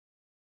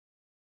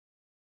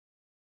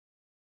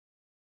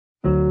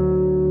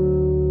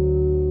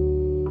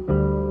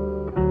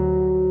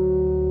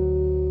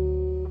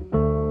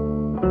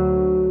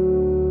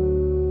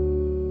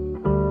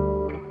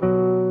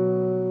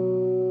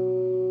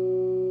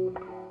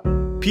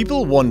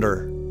People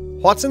wonder,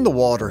 what's in the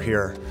water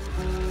here?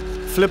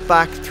 Flip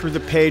back through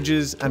the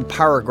pages and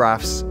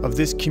paragraphs of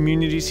this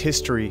community's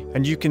history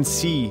and you can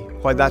see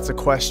why that's a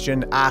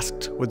question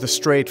asked with a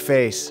straight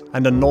face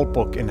and a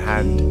notebook in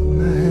hand.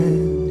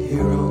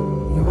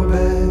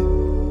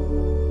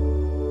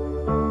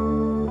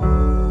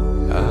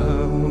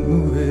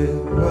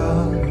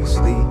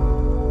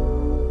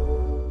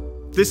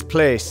 This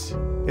place,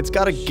 it's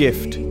got a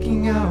gift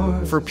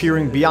for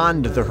peering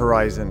beyond the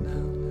horizon,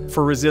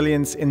 for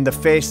resilience in the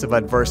face of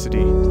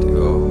adversity.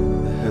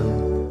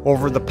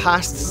 Over the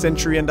past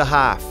century and a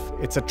half,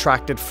 it's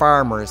attracted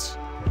farmers,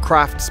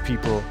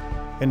 craftspeople,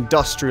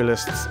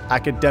 industrialists,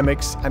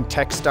 academics and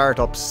tech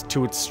startups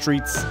to its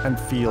streets and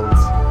fields.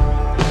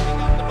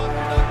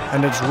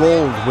 And it's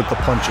rolled with the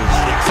punches.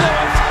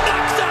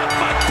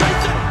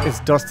 It's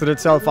dusted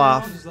itself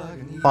off,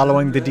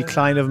 following the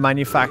decline of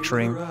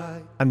manufacturing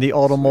and the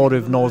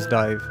automotive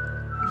nosedive.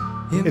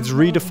 It's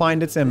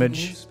redefined its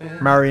image,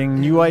 marrying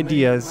new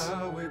ideas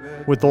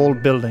with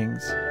old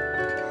buildings,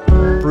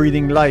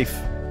 breathing life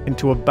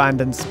into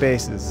abandoned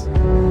spaces.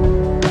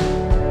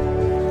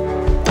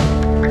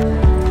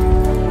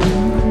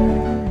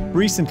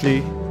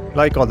 Recently,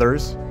 like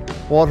others,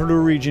 Waterloo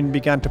Region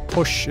began to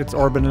push its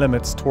urban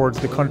limits towards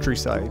the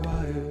countryside,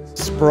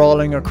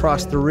 sprawling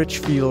across the rich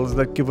fields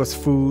that give us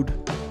food,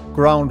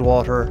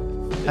 groundwater,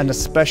 and a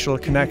special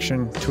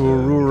connection to a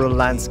rural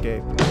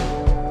landscape.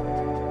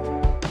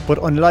 But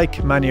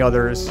unlike many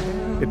others,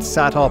 it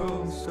sat up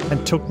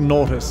and took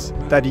notice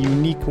that a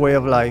unique way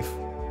of life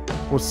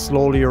was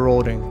slowly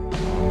eroding.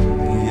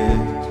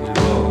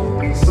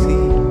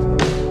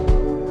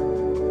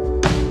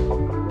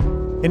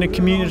 In a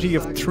community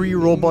of 3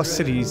 robust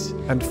cities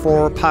and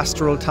 4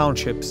 pastoral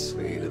townships,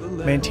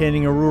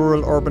 maintaining a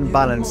rural-urban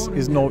balance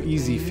is no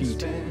easy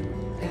feat.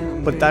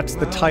 But that's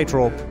the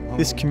tightrope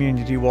this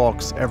community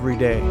walks every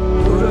day.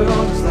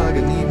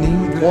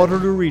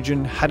 Waterloo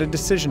Region had a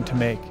decision to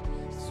make: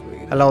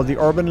 allow the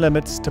urban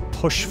limits to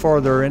push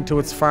further into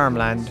its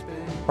farmland,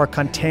 or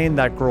contain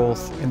that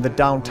growth in the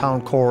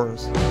downtown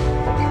cores.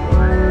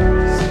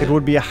 It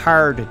would be a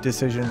hard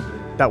decision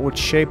that would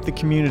shape the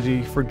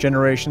community for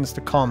generations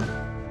to come,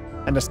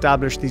 and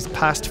establish these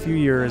past few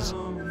years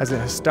as a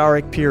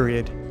historic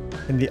period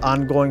in the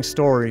ongoing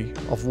story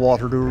of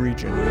Waterloo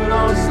Region.